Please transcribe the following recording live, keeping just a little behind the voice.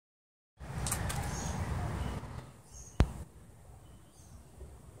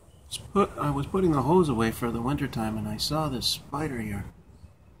I was putting the hose away for the winter time and I saw this spider here.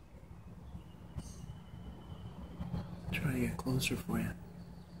 Try to get closer for you.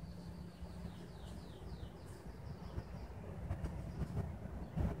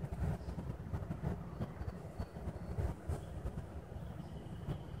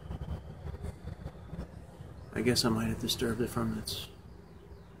 I guess I might have disturbed it from its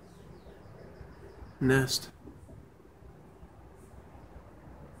nest.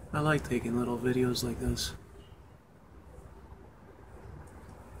 I like taking little videos like this.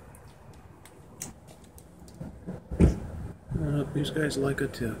 I hope these guys like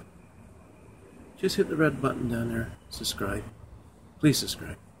it too. Just hit the red button down there, subscribe. Please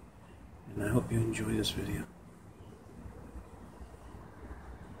subscribe. And I hope you enjoy this video.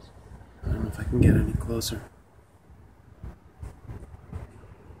 I don't know if I can get any closer.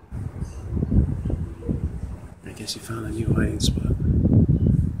 I guess you found a new hiding spot.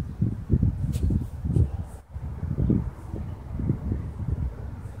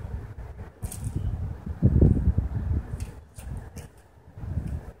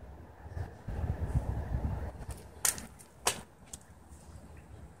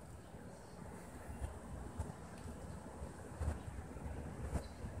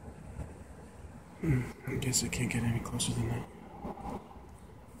 I guess I can't get any closer than that.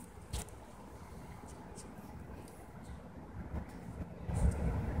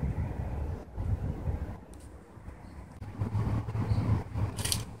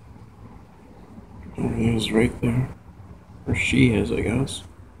 There he is right there. Or she is, I guess.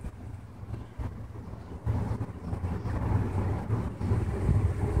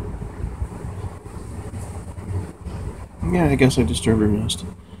 Yeah, I guess I disturbed her nest.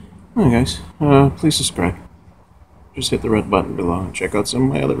 Alright guys, please subscribe. Just hit the red button below and check out some of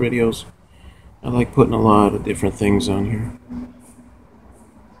my other videos. I like putting a lot of different things on here.